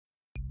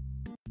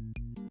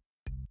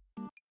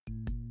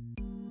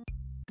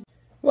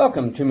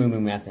Welcome to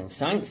MooMooMath and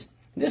Science.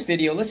 In this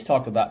video, let's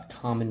talk about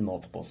common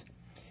multiples.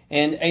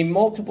 And a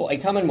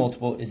common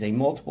multiple is a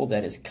multiple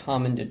that is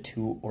common to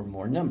two or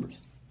more numbers.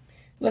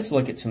 Let's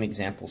look at some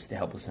examples to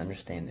help us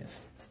understand this.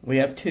 We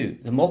have 2.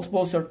 The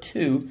multiples of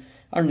 2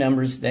 are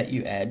numbers that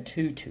you add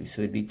 2 to.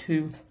 So it'd be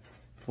 2,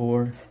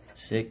 4,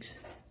 6,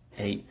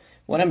 8.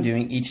 What I'm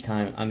doing each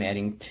time, I'm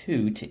adding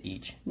 2 to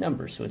each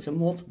number. So it's a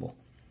multiple.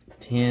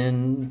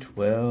 10,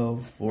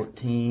 12,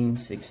 14,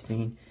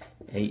 16,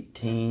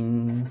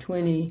 18,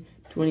 20,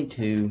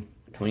 22,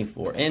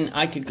 24. And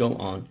I could go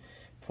on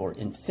for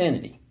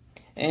infinity.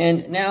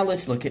 And now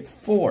let's look at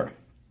 4.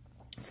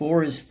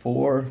 4 is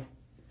 4,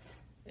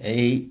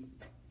 8,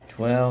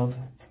 12,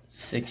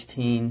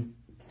 16,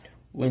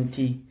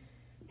 20,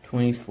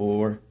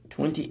 24,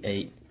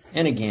 28.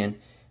 And again,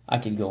 I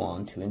could go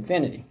on to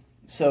infinity.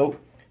 So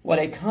what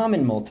a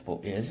common multiple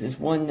is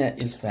one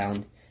that is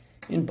found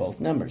in both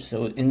numbers.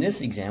 So in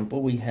this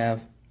example, we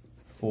have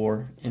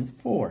 4 and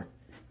 4.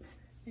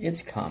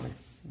 It's common,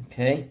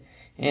 okay?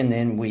 And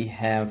then we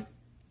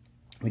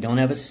don't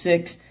have a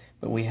 6,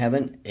 but we have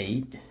an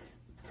 8.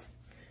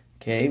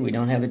 Okay, we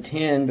don't have a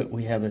 10, but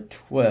we have a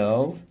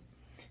 12.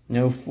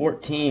 No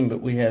 14,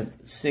 but we have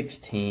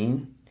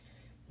 16.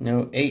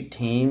 No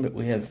 18, but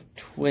we have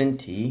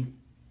 20.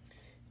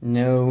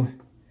 No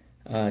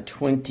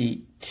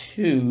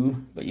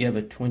 22, but you have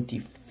a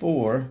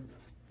 24.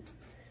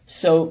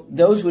 So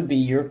those would be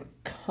your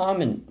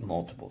common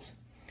multiples.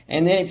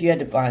 And then if you had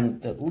to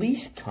find the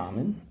least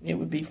common, it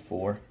would be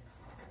 4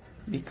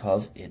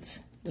 because it's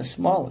the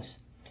smallest.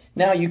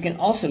 Now you can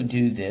also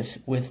do this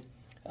with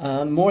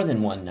more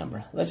than one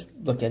number. Let's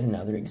look at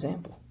another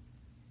example.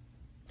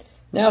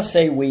 Now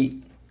say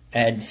we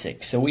add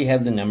 6. So we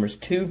have the numbers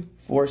 2,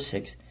 4,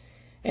 6.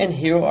 And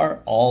here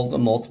are all the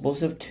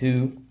multiples of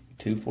 2,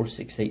 2, 4,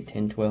 6, 8,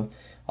 10, 12.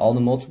 All the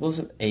multiples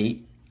of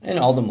 8. And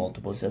all the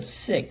multiples of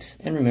 6.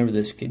 And remember,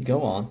 this could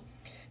go on.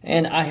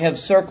 And I have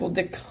circled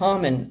the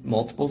common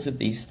multiples of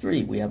these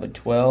 3. We have a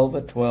 12,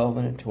 a 12,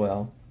 and a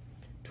 12.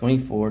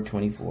 24,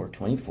 24,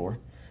 24.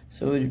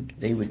 So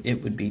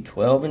it would be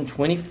 12 and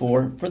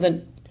 24 for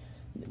the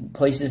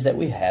places that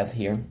we have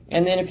here.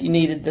 And then if you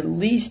needed the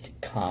least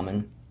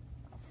common,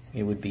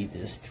 it would be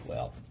this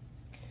 12.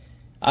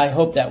 I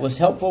hope that was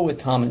helpful with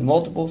common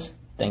multiples.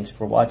 Thanks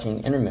for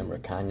watching. And remember,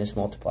 kindness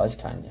multiplies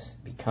kindness.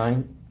 Be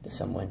kind to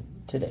someone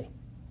today.